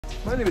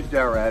My name is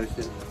Darrell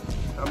Addison.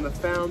 I'm the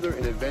founder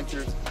and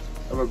inventor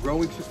of a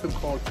growing system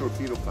called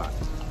torpedo pots.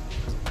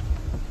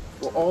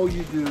 Well, all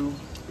you do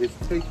is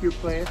take your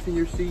plants and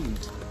your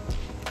seeds,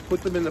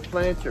 put them in the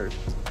planter,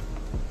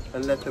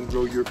 and let them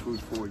grow your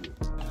food for you.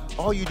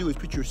 All you do is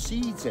put your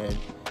seeds in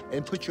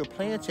and put your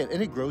plants in,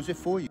 and it grows it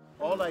for you.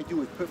 All I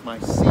do is put my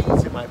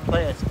seeds and my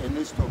plants in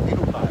this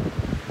torpedo pot,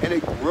 and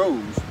it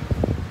grows,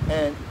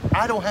 and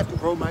I don't have to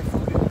grow my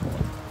food anymore.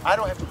 I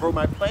don't have to grow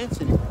my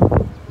plants anymore.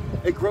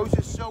 It grows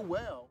it so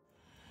well.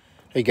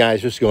 Hey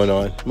guys, what's going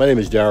on? My name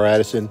is Darrell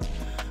Addison.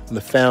 I'm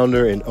the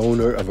founder and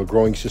owner of a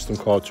growing system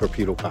called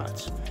Torpedo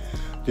Pots.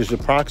 There's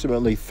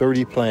approximately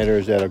 30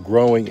 planters that are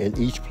growing in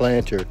each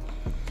planter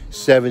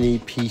 70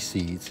 pea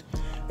seeds,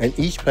 and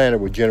each planter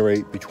will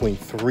generate between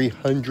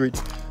 300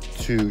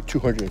 to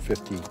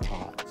 250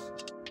 pods.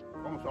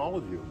 Almost all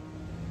of you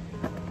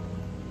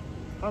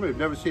probably have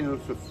never seen a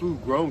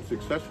food grown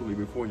successfully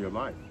before in your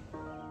life.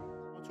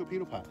 A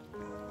torpedo pot.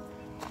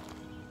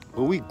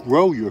 Well, we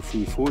grow your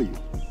food for you,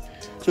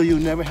 so you'll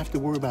never have to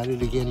worry about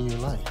it again in your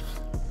life.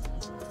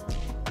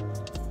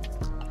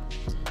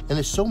 And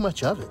there's so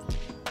much of it.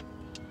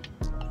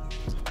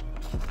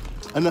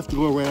 Enough to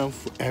go around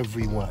for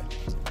everyone.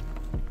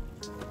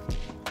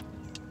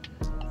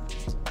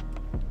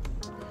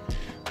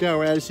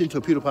 Darrell Addison,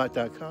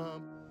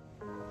 torpedopot.com.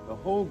 The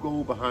whole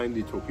goal behind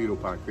the torpedo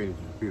pot, creating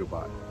the torpedo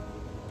pot,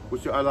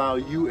 was to allow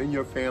you and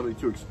your family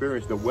to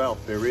experience the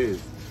wealth there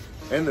is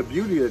and the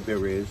beauty that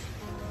there is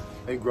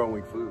in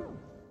growing food.